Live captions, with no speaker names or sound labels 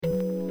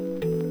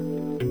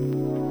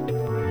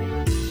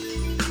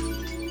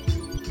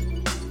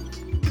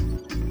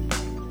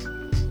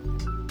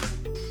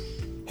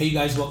Hey you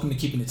guys, welcome to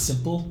Keeping It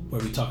Simple,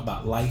 where we talk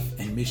about life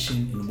and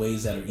mission in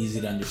ways that are easy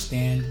to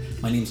understand.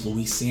 My name is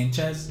Luis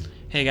Sanchez.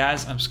 Hey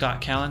guys, I'm Scott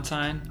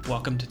Callentine.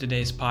 Welcome to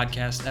today's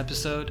podcast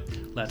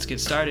episode. Let's get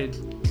started.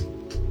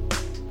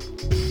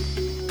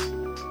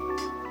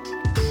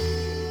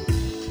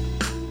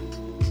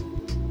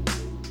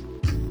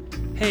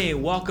 Hey,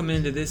 welcome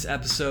into this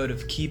episode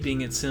of Keeping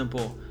It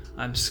Simple.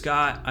 I'm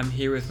Scott. I'm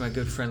here with my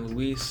good friend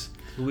Luis.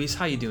 Luis,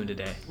 how you doing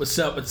today? What's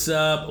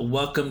up?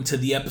 Welcome to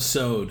the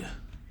episode.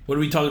 What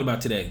are we talking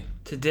about today?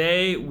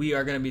 Today we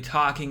are going to be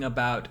talking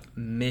about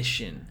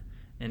mission.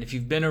 And if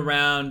you've been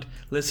around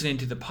listening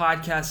to the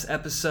podcast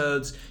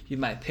episodes, you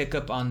might pick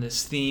up on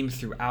this theme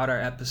throughout our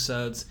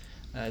episodes.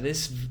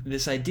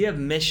 This idea of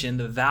mission,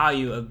 the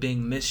value of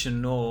being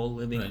missional,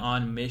 living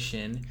on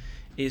mission,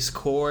 is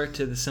core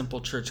to the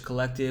Simple Church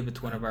Collective.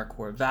 It's one of our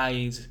core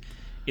values.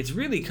 It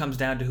really comes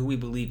down to who we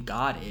believe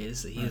God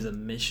is, that He is a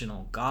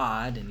missional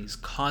God, and He's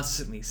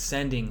constantly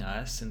sending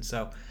us. And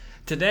so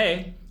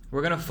today,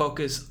 we're going to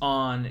focus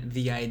on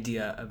the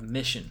idea of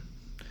mission.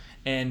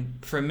 And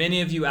for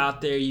many of you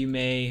out there, you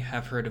may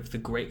have heard of the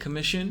Great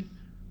Commission,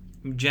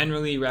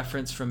 generally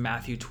referenced from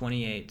Matthew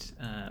 28,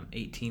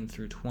 18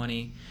 through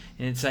 20.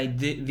 And it's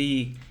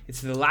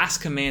the last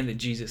command that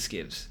Jesus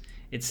gives.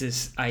 It's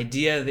this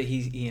idea that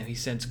he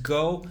says,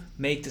 go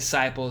make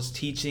disciples,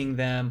 teaching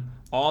them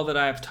all that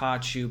I have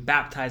taught you,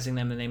 baptizing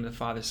them in the name of the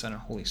Father, Son,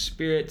 and Holy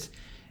Spirit.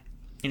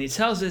 And he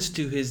tells this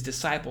to his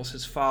disciples,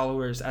 his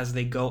followers, as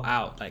they go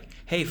out. Like,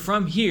 hey,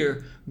 from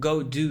here,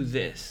 go do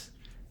this.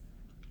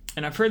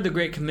 And I've heard the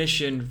Great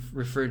Commission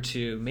referred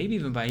to, maybe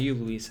even by you,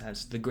 Luis,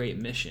 as the Great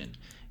Mission.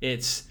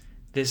 It's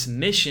this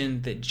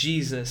mission that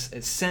Jesus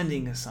is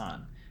sending us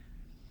on.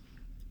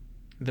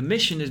 The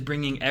mission is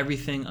bringing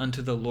everything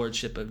unto the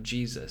lordship of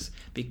Jesus.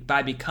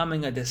 By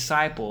becoming a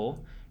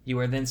disciple, you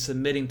are then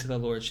submitting to the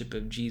lordship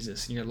of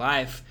Jesus. And your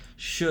life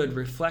should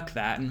reflect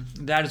that. And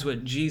that is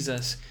what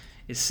Jesus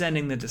is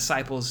sending the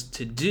disciples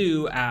to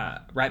do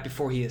right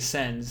before he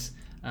ascends.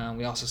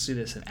 We also see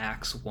this in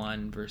Acts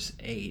 1, verse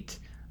 8.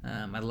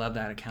 I love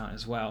that account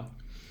as well.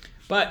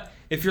 But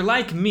if you're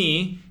like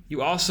me,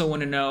 you also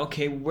want to know,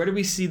 okay, where do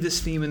we see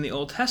this theme in the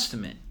Old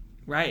Testament?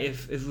 Right?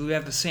 If we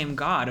have the same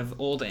God of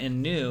old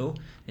and new,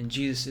 and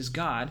Jesus is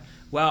God,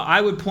 well,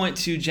 I would point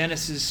to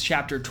Genesis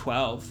chapter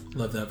 12.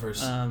 Love that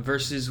verse.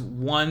 Verses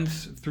 1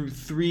 through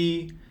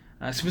 3.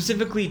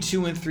 Specifically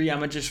 2 and 3, I'm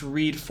going to just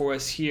read for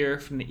us here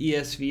from the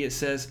ESV. It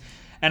says,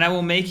 and I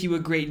will make you a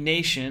great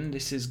nation.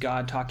 This is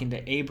God talking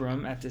to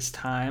Abram at this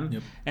time.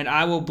 Yep. And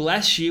I will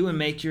bless you and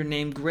make your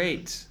name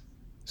great,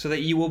 so that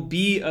you will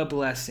be a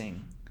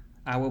blessing.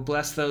 I will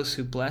bless those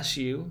who bless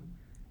you,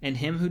 and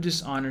him who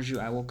dishonors you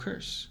I will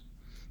curse.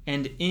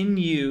 And in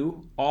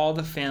you all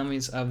the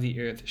families of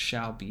the earth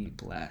shall be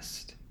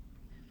blessed.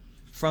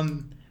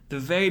 From the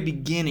very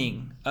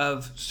beginning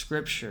of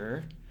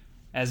Scripture,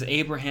 as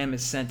Abraham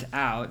is sent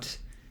out,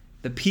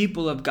 the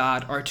people of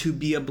God are to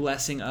be a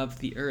blessing of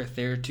the earth.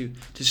 They are to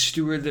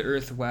steward the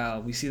earth well.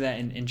 We see that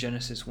in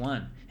Genesis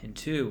 1 and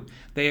 2.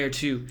 They are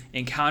to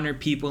encounter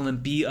people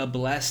and be a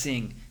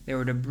blessing. They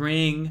were to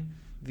bring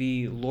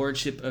the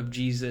lordship of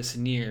Jesus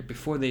near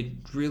before they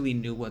really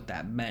knew what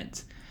that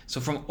meant. So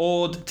from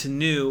old to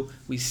new,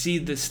 we see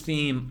this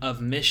theme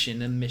of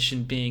mission, and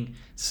mission being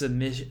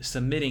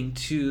submitting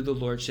to the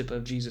lordship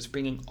of Jesus,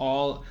 bringing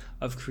all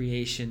of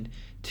creation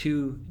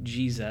to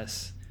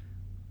Jesus.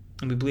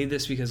 And we believe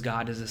this because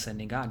God is a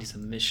sending God. He's a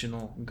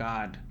missional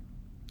God.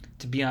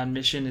 To be on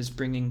mission is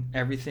bringing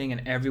everything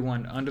and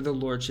everyone under the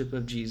lordship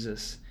of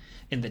Jesus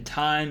in the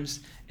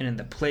times and in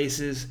the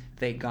places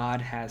that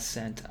God has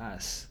sent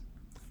us.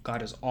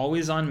 God is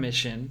always on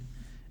mission,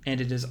 and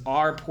it is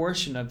our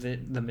portion of the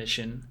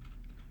mission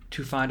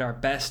to find our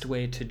best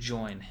way to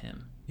join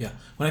him. Yeah.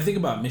 When I think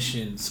about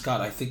mission,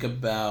 Scott, I think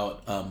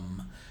about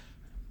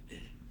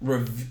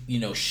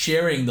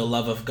sharing the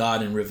love of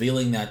God and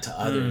revealing that to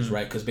others,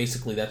 right? Because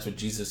basically that's what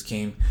Jesus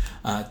came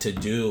to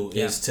do,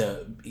 is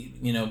to,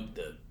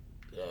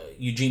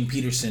 Eugene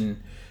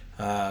Peterson,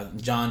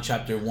 John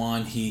chapter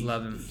 1,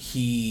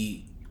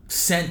 he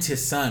sent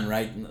his son,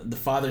 right? The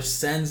Father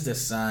sends the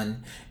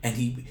Son, and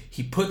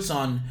he puts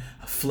on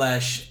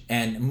flesh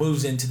and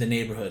moves into the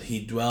neighborhood.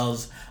 He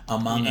dwells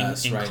among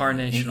us, right?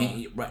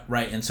 Incarnational.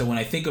 Right. And so when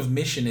I think of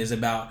mission, is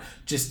about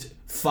just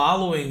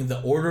following the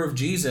order of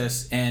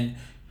Jesus and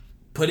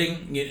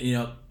putting,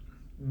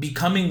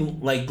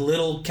 becoming like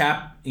little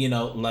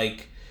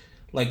like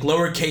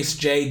lowercase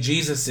j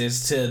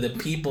Jesuses to the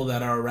people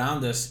that are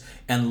around us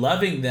and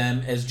loving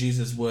them as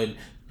Jesus would.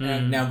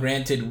 Now,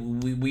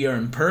 granted, we are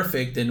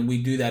imperfect and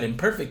we do that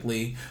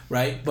imperfectly,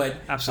 right? But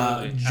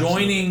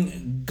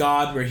joining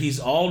God where He's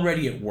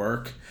already at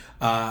work,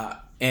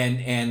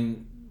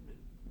 and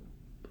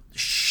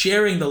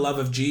sharing the love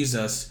of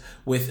Jesus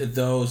with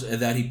those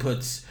that He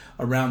puts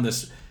around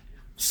us.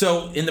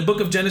 So in the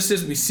book of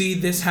Genesis, we see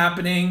this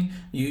happening.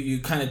 You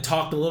kind of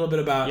talked a little bit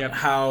about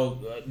how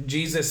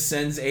Jesus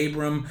sends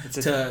Abram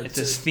it's a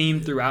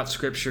theme throughout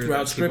Scripture.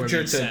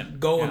 To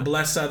go and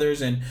bless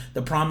others, and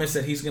the promise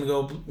that he's going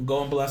to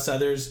go and bless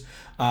others.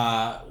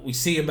 We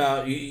see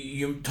about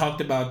you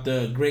talked about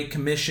the Great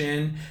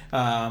Commission.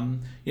 How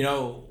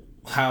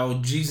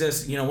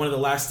Jesus, one of the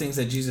last things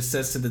that Jesus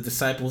says to the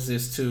disciples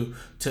is to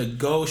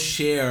go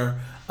share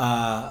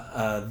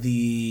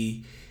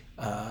the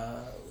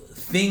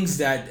things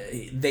that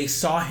they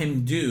saw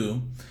him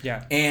do,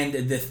 and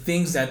the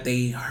things that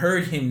they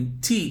heard him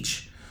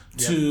teach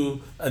to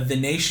the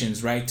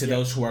nations, right? To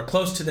those who are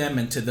close to them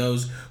and to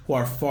those who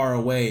are far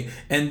away.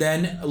 And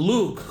then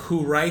Luke,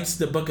 who writes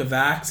the book of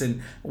Acts,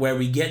 and where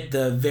we get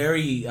the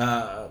very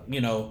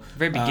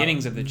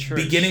beginnings of the church.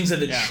 Beginnings of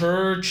the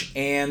church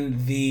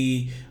and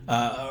the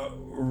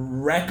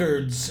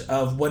records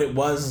of what it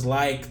was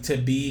like to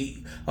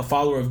be a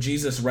follower of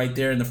Jesus right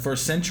there in the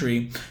first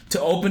century.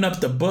 To open up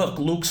the book,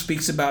 Luke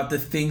speaks about the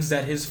things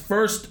that his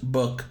first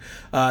book,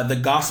 the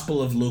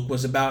Gospel of Luke,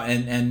 was about.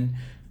 And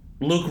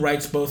Luke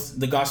writes both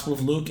the Gospel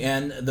of Luke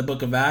and the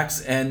book of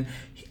Acts. And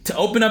to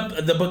open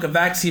up the book of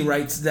Acts, he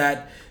writes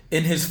that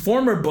in his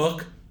former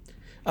book,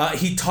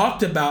 he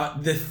talked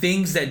about the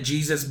things that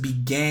Jesus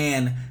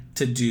began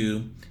to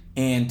do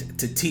and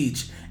to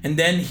teach. And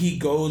then he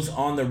goes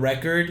on the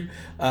record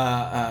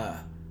to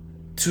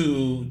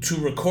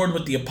record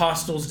what the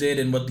apostles did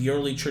and what the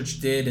early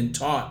church did and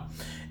taught.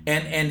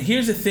 And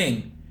here's the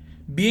thing.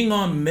 Being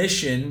on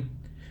mission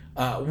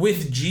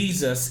with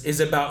Jesus is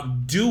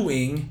about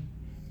doing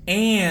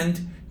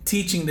and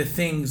teaching the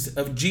things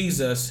of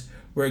Jesus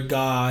where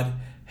God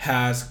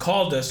has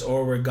called us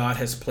or where God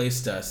has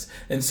placed us.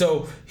 And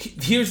so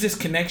here's this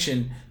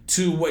connection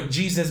to what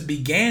Jesus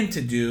began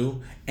to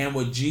do and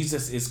what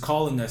Jesus is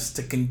calling us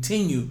to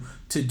continue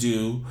to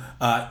do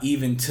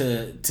even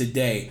to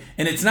today.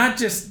 And it's not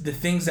just the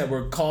things that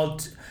we're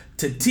called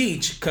to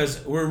teach,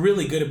 because we're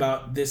really good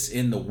about this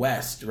in the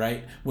West,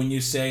 right? When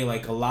you say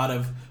like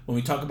when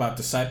we talk about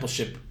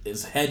discipleship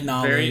is head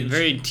knowledge. Very,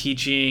 very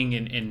teaching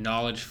and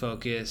knowledge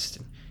focused,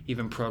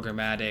 even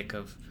programmatic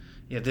of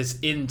this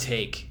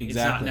intake. Exactly. It's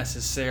not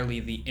necessarily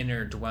the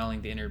inner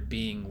dwelling, the inner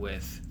being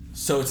with.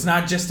 So it's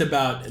not just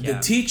about the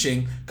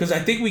teaching, because I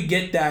think we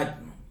get that.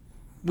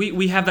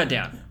 We have that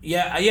down.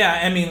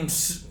 Yeah. I mean,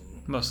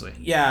 mostly.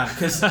 Yeah,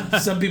 because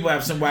some people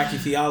have some wacky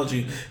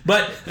theology,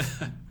 but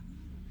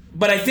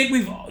I think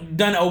we've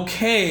done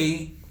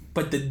okay.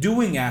 But the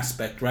doing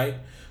aspect, right?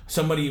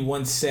 Somebody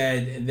once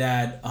said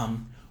that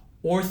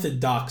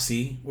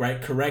orthodoxy,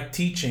 right, correct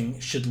teaching,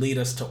 should lead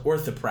us to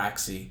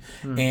orthopraxy.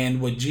 And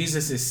what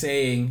Jesus is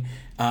saying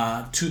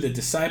to the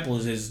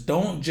disciples is,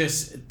 don't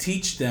just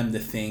teach them the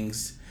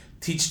things,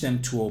 teach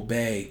them to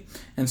obey.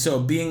 And so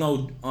being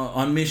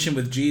on mission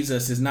with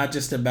Jesus is not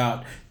just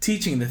about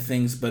teaching the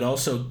things, but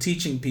also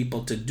teaching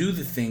people to do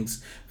the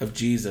things of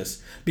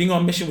Jesus. Being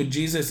on mission with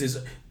Jesus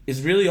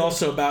is really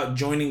also about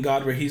joining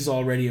God where he's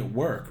already at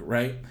work,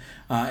 right?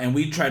 And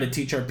we try to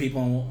teach our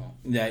people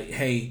that,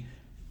 hey,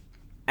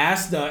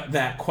 ask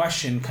that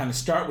question, kind of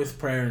start with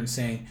prayer and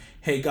saying,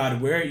 hey, God,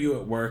 where are you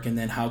at work? And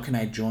then how can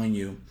I join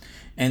you?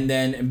 And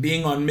then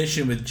being on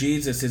mission with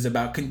Jesus is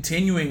about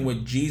continuing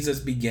what Jesus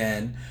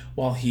began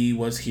while he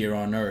was here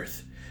on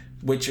earth,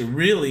 which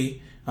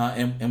really,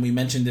 and we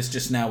mentioned this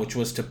just now, which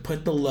was to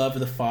put the love of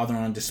the Father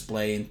on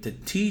display and to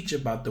teach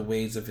about the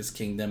ways of his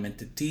kingdom and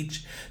to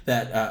teach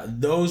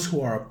that those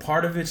who are a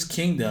part of his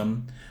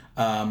kingdom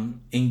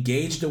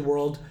engage the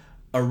world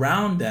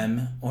around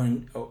them or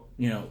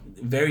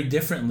very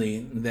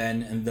differently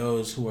than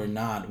those who are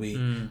not.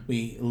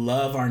 We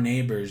love our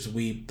neighbors.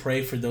 We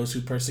pray for those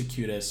who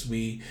persecute us.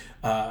 We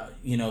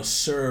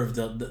serve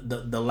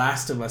the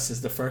last of us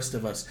is the first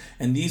of us.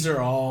 And these are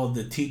all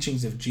the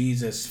teachings of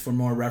Jesus. For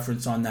more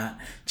reference on that,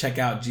 check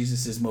out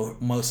Jesus's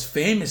most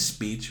famous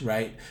speech,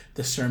 right?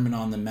 The Sermon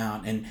on the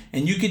Mount. And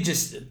you could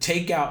just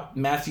take out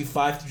Matthew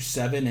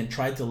 5-7 and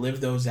try to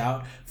live those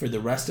out for the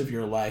rest of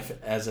your life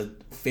as a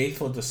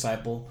faithful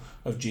disciple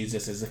of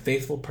Jesus, as a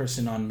faithful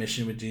person on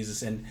mission with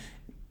Jesus, and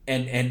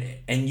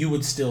you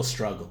would still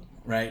struggle,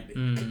 right?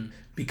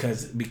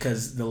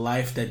 Because the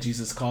life that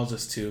Jesus calls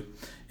us to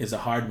is a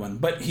hard one,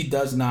 but he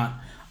does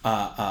not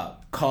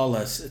call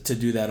us to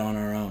do that on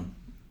our own.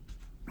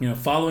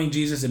 Following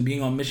Jesus and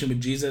being on mission with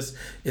Jesus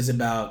is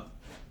about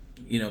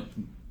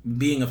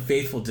being a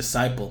faithful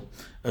disciple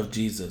of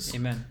Jesus.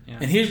 Amen. Yeah.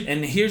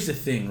 And here's the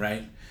thing,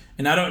 right?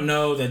 And I don't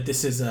know that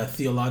this is a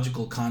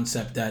theological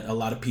concept that a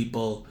lot of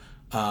people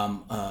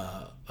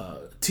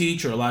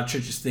teach, or a lot of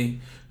churches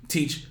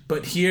teach,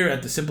 but here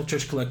at the Simple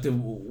Church Collective,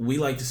 we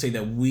like to say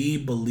that we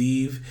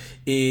believe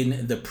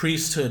in the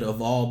priesthood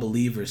of all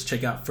believers.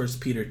 Check out 1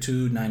 Peter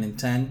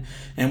 2:9-10.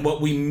 And what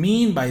we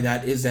mean by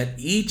that is that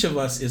each of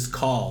us is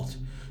called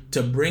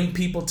to bring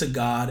people to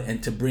God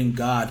and to bring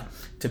God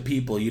to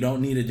people. You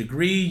don't need a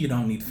degree, you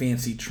don't need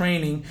fancy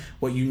training.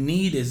 What you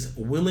need is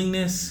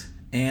willingness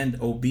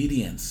and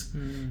obedience.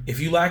 If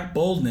you lack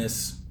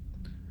boldness,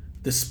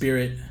 the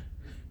Spirit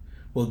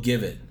will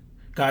give it.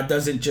 God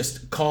doesn't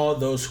just call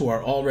those who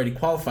are already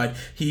qualified.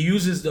 He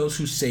uses those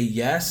who say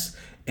yes,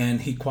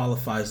 and he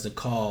qualifies the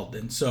called.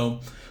 And so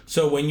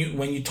when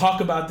you talk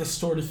about this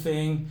sort of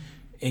thing,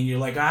 and you're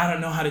like, I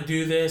don't know how to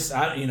do this,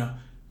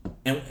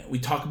 and we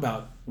talk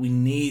about we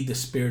need the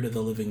Spirit of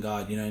the living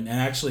God, and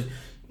actually,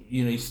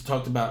 he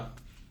talked about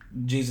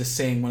Jesus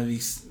saying one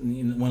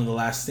of the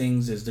last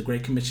things is the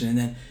Great Commission, and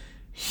then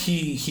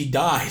he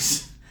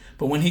dies,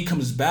 but when he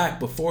comes back,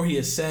 before he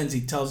ascends,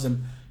 he tells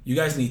them, you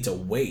guys need to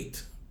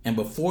wait. And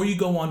before you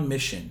go on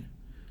mission,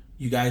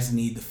 you guys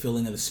need the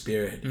filling of the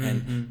Spirit. Mm-hmm.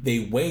 And they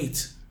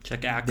wait.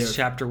 Check Acts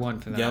chapter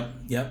 1 for that.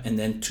 Yep. And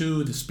then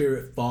 2, the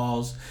Spirit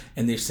falls,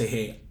 and they say,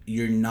 hey,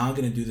 you're not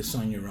going to do this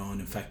on your own.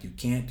 In fact, you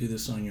can't do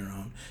this on your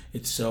own.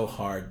 It's so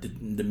hard.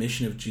 The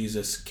mission of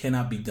Jesus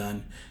cannot be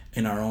done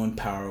in our own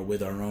power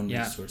with our own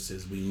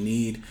resources. We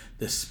need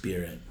the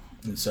Spirit.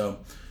 And so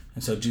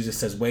Jesus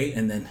says, wait,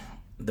 and then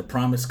the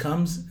promise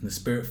comes, and the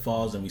Spirit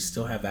falls, and we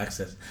still have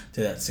access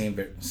to that same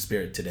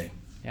Spirit today.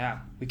 Yeah,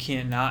 we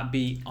can't not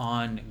be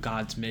on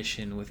God's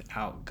mission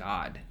without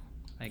God.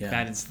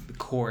 That is the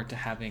core to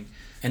having.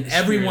 And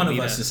every one of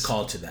us is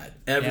called to that.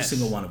 Every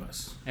single one of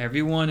us.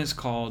 Everyone is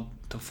called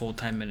to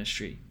full-time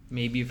ministry.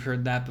 Maybe you've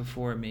heard that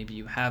before. Maybe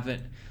you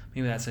haven't.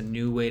 Maybe that's a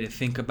new way to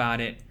think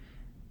about it.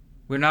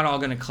 We're not all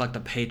going to collect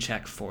a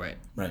paycheck for it.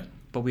 Right.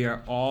 But we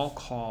are all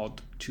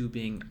called to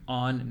being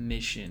on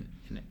mission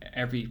in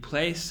every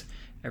place,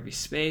 every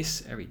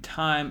space, every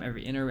time,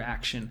 every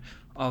interaction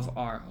of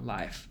our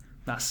life.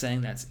 Not saying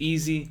that's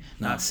easy,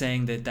 not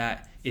saying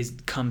that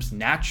comes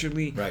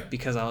naturally, right,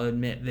 because I'll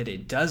admit that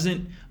it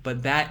doesn't,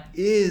 but that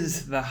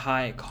is the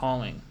high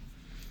calling.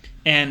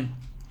 And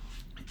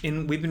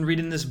we've been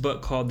reading this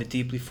book called The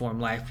Deeply Formed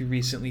Life. We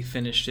recently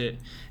finished it,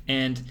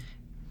 and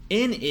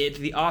in it,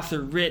 the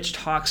author Rich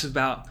talks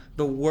about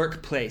the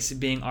workplace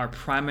being our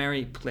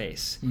primary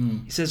place.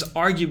 He says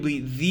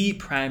arguably the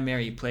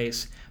primary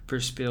place for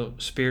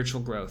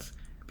spiritual growth,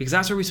 because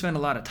that's where we spend a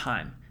lot of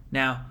time.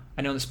 Now,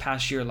 I know this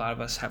past year a lot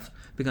of us have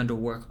begun to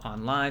work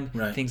online.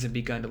 Right. Things have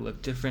begun to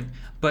look different.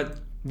 But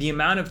the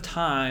amount of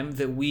time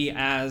that we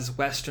as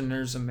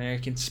Westerners,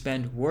 Americans,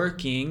 spend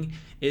working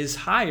is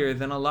higher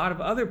than a lot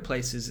of other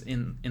places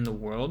in the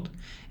world.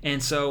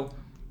 And so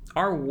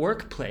our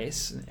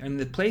workplace and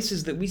the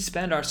places that we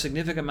spend our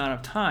significant amount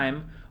of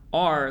time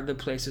are the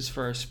places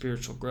for our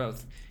spiritual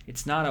growth.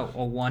 It's not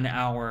a 1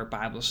 hour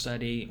Bible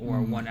study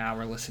or 1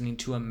 hour listening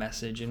to a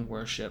message in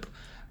worship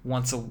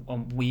once a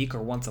week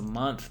or once a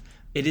month.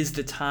 It is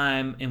the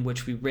time in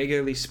which we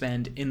regularly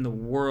spend in the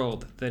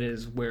world that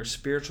is where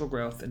spiritual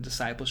growth and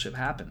discipleship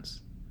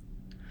happens.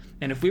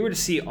 And if we were to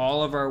see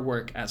all of our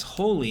work as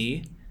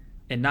holy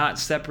and not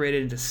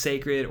separated into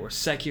sacred or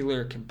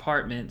secular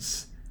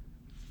compartments,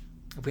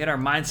 if we had our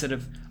mindset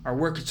of our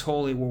work is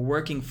holy, we're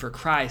working for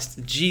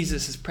Christ,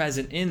 Jesus is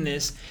present in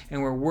this,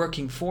 and we're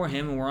working for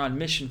him and we're on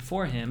mission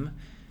for him,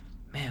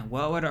 man,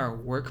 what would our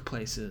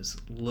workplaces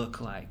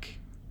look like?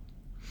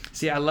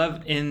 See, I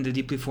love in The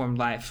Deeply Formed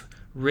Life,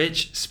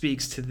 Rich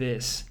speaks to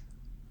this.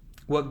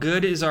 What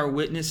good is our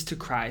witness to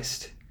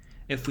Christ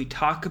if we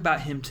talk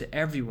about him to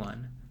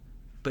everyone,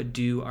 but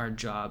do our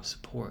jobs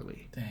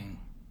poorly? Dang.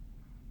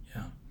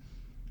 Yeah.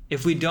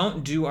 If we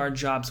don't do our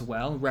jobs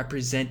well,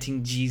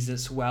 representing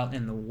Jesus well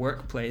in the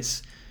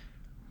workplace,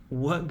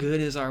 what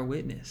good is our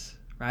witness,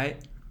 right?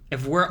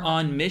 If we're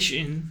on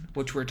mission,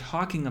 which we're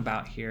talking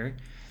about here,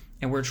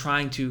 and we're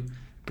trying to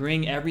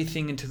bring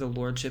everything into the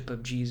lordship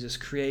of Jesus,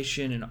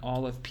 creation and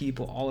all of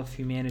people, all of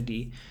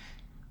humanity,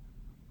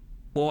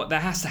 well,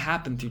 that has to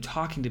happen through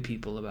talking to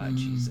people about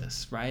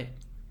Jesus, right?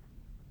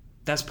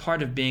 That's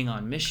part of being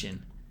on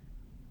mission.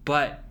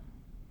 But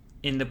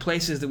in the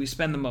places that we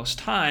spend the most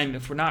time,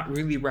 if we're not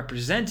really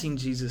representing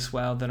Jesus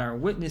well, then our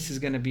witness is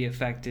going to be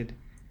affected.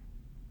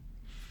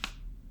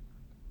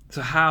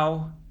 So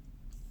how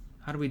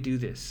do we do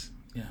this?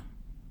 Yeah.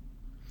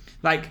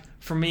 Like,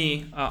 for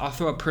me, I'll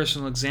throw a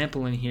personal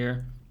example in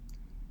here.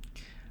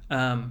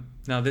 Now,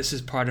 this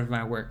is part of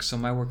my work, so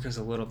my work is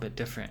a little bit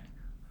different.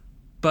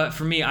 But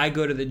for me, I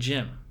go to the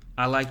gym.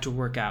 I like to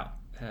work out.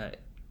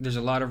 There's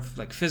a lot of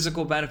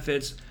physical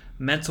benefits,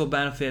 mental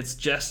benefits,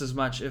 just as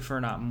much, if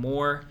not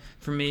more,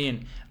 for me.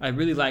 And I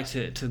really like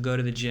to go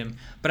to the gym.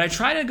 But I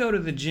try to go to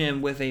the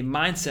gym with a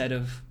mindset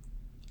of,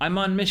 I'm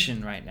on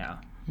mission right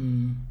now.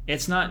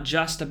 It's not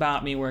just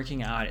about me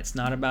working out. It's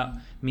not about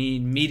me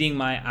meeting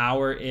my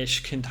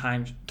hour-ish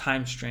time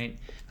constraint.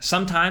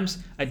 Sometimes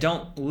I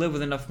don't live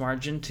with enough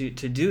margin to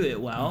do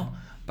it well.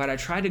 But I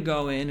try to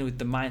go in with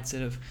the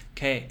mindset of,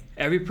 okay,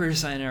 every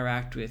person I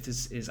interact with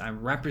is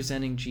I'm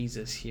representing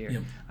Jesus here.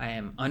 Yep. I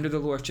am under the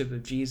lordship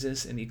of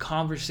Jesus, and the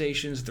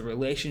conversations, the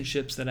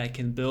relationships that I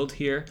can build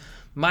here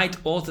might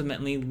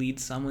ultimately lead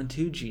someone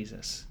to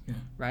Jesus,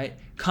 right?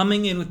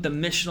 Coming in with the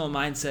missional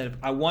mindset of,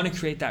 I want to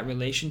create that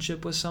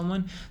relationship with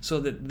someone so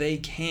that they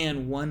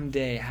can one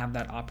day have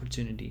that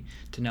opportunity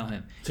to know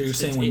him. So you're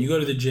saying when you go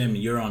to the gym,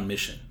 you're on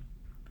mission?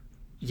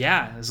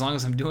 Yeah, as long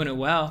as I'm doing it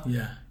well.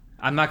 Yeah.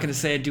 I'm not going to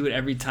say I do it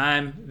every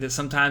time. That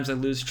sometimes I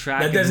lose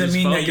track. That doesn't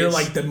mean that you're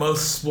like the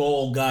most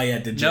swole guy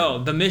at the gym.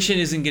 No, the mission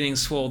isn't getting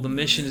swole. The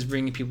mission is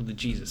bringing people to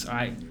Jesus. All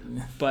right,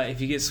 but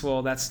if you get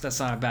swole, that's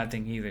not a bad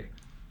thing either.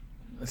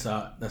 That's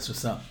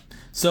what's up.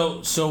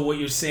 So what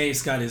you're saying,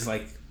 Scott, is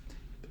like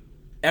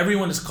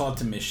everyone is called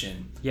to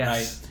mission, yes.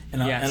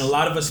 right? And a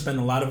lot of us spend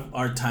a lot of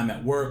our time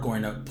at work or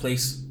in a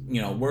place,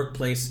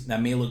 workplace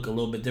that may look a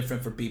little bit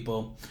different for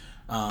people.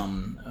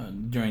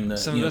 During the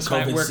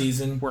COVID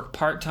season, work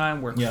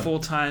part-time, work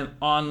full-time,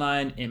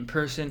 online, in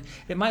person.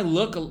 It might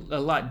look a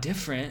lot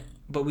different,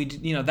 but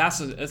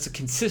that's a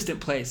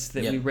consistent place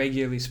that we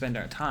regularly spend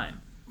our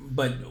time.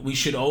 But we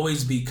should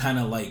always be kind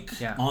of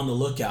on the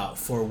lookout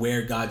for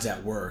where God's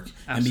at work.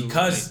 Absolutely. And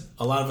because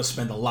a lot of us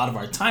spend a lot of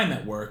our time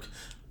at work,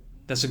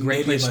 that's a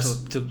great place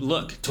to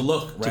look. To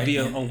look, right? To be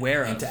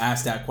aware of. And to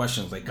ask that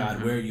question, like,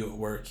 God, where are you at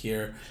work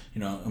here?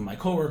 And my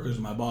coworkers,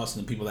 my boss,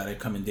 and the people that I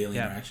come in daily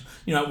interaction.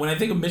 When I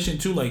think of mission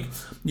too, like,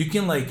 you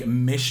can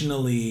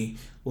missionally,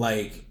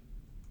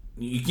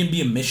 you can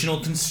be a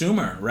missional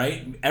consumer,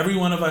 right? Every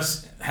one of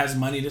us has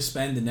money to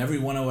spend, and every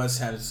one of us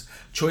has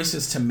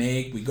choices to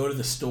make. We go to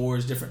the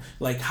stores, different.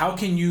 How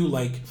can you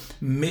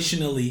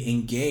missionally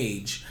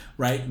engage,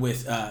 right,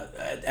 with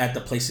at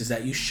the places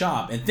that you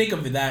shop? And think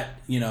of that,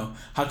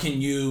 how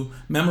can you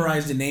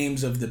memorize the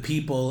names of the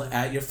people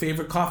at your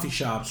favorite coffee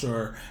shops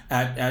or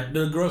at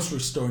the grocery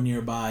store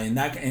nearby,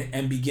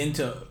 and begin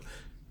to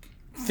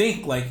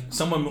think, like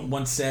someone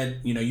once said,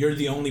 you're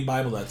the only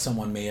Bible that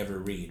someone may ever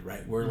read,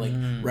 right? We're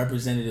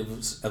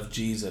representatives of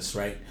Jesus,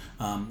 right?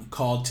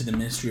 Called to the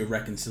ministry of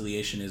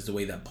reconciliation is the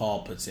way that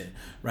Paul puts it,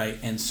 right?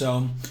 And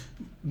so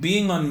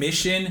being on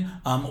mission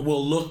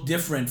will look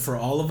different for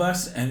all of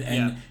us,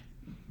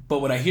 but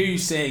what I hear you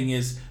saying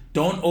is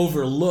don't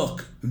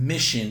overlook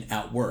mission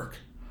at work,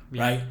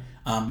 right?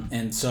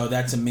 And so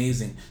that's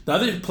amazing. The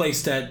other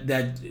place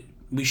that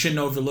we shouldn't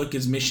overlook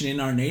is mission in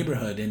our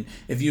neighborhood. And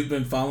if you've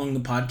been following the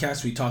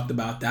podcast, we talked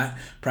about that,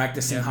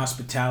 practicing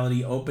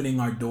hospitality, opening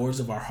our doors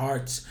of our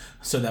hearts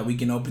so that we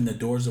can open the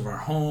doors of our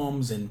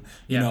homes, and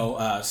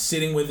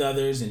sitting with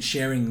others and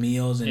sharing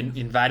meals and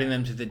inviting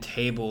them to the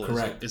table.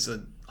 Correct. is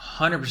a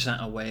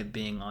 100% a way of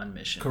being on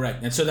mission.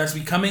 Correct. And so that's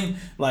becoming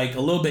a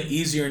little bit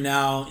easier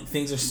now.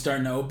 Things are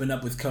starting to open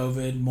up with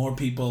COVID. More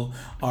people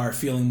are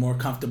feeling more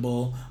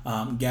comfortable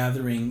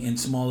gathering in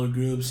smaller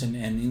groups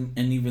and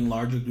even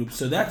larger groups.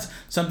 So that's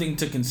something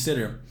to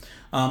consider.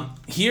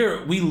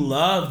 Here, we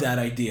love that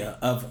idea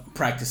of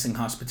practicing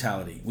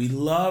hospitality. We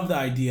love the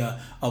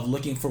idea of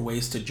looking for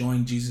ways to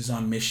join Jesus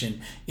on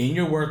mission in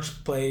your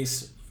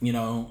workplace, in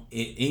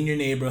your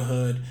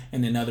neighborhood,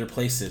 and in other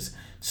places.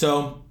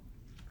 So,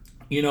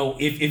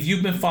 if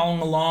you've been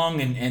following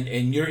along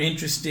and you're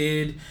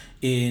interested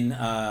in,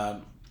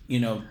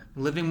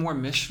 living more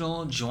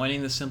missional,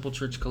 joining the Simple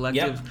Church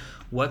Collective,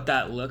 what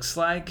that looks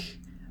like,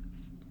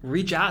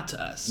 reach out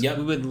to us. Yep.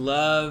 We would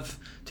love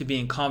to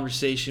be in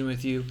conversation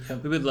with you.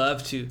 Yep. We would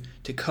love to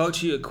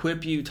coach you,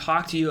 equip you,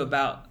 talk to you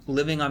about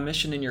living on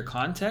mission in your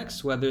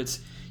context, whether it's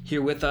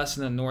here with us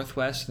in the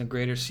Northwest, in the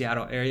greater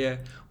Seattle area,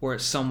 or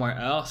it's somewhere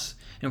else.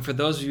 And for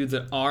those of you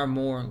that are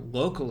more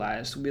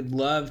localized, we'd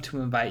love to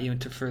invite you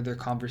into further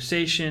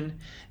conversation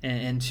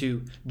and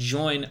to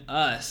join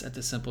us at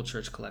the Simple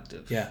Church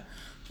Collective. Yeah.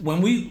 When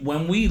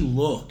we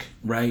look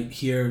right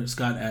here,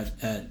 Scott,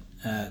 at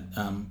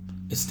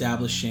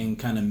establishing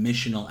kind of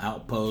missional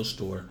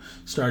outpost or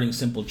starting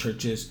simple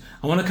churches,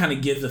 I want to kind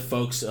of give the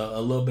folks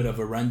a little bit of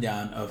a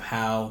rundown of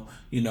how,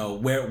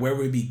 where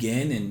we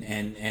begin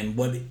and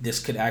what this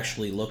could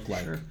actually look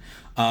like. Sure.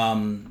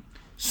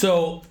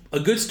 So a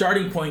good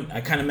starting point, I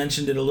kind of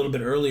mentioned it a little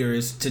bit earlier,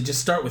 is to just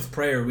start with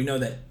prayer. We know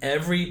that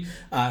every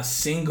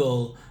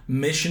single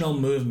missional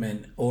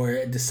movement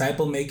or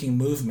disciple-making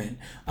movement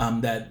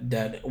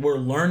that we're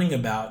learning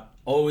about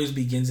always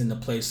begins in the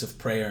place of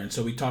prayer. And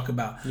so we talk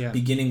about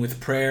beginning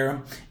with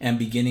prayer and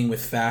beginning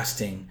with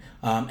fasting,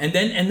 and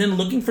then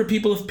looking for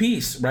people of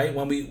peace, right?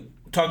 When we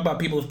talk about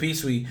people of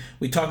peace, we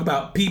talk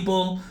about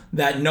people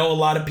that know a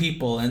lot of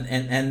people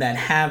and that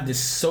have this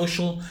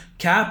social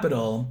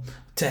capital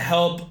to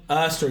help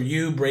us or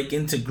you break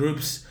into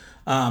groups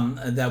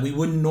that we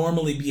wouldn't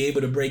normally be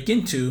able to break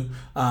into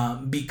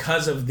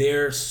because of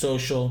their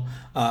social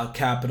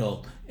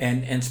capital,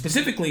 and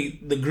specifically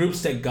the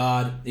groups that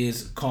God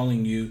is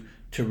calling you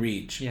to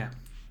reach. Yeah.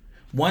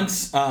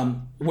 Once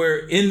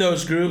we're in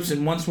those groups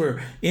and once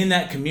we're in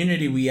that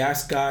community, we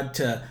ask God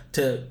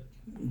to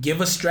give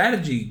us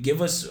strategy,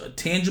 give us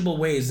tangible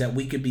ways that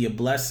we could be a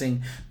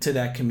blessing to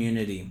that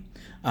community.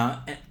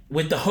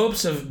 With the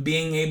hopes of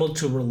being able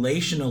to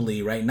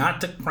relationally, right,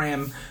 not to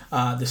cram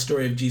the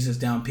story of Jesus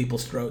down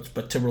people's throats,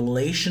 but to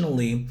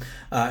relationally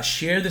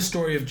share the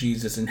story of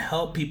Jesus and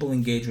help people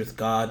engage with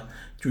God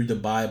through the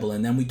Bible.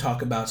 And then we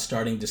talk about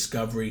starting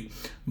Discovery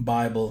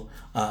Bible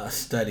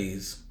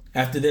studies.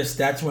 After this,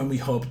 that's when we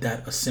hope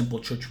that a simple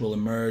church will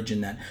emerge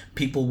and that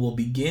people will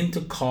begin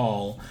to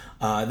call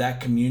that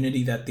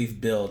community that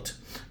they've built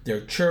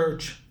their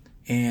church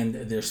and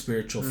their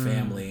spiritual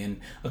family. And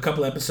a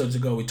couple episodes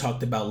ago, we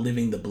talked about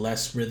living the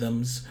blessed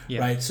rhythms,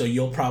 right? So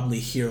you'll probably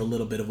hear a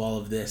little bit of all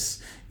of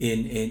this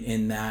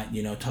in that,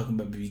 talking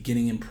about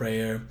beginning in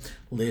prayer,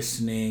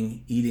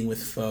 listening, eating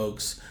with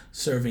folks,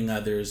 serving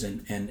others,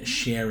 and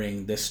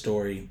sharing this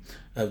story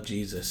of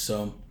Jesus.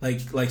 So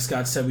like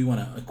Scott said, we want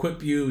to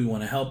equip you, we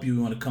want to help you,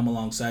 we want to come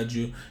alongside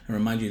you and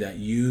remind you that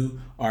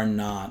you are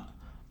not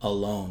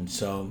alone.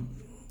 So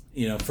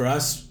for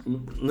us,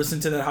 listen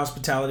to that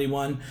hospitality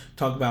one,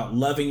 talk about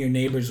loving your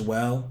neighbors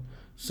well.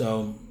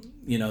 So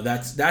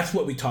that's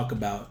what we talk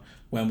about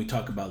when we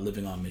talk about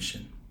living on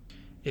mission.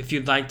 If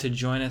you'd like to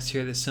join us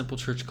here at the Simple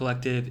Church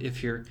Collective,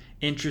 if you're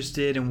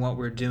interested in what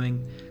we're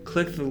doing,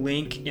 click the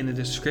link in the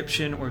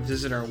description or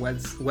visit our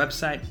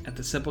website at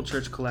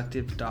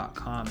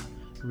thesimpleChurchCollective.com.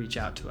 Reach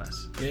out to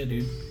us. Yeah,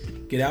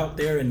 dude. Get out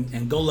there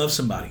and go love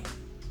somebody.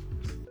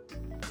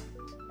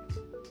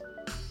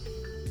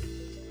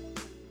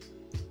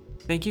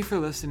 Thank you for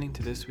listening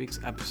to this week's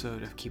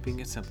episode of Keeping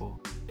It Simple,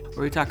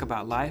 where we talk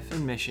about life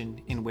and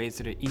mission in ways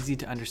that are easy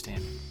to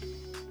understand.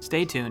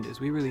 Stay tuned as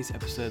we release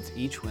episodes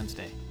each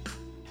Wednesday.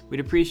 We'd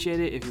appreciate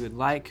it if you would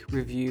like,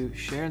 review,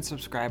 share, and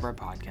subscribe our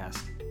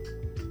podcast.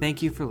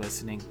 Thank you for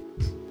listening.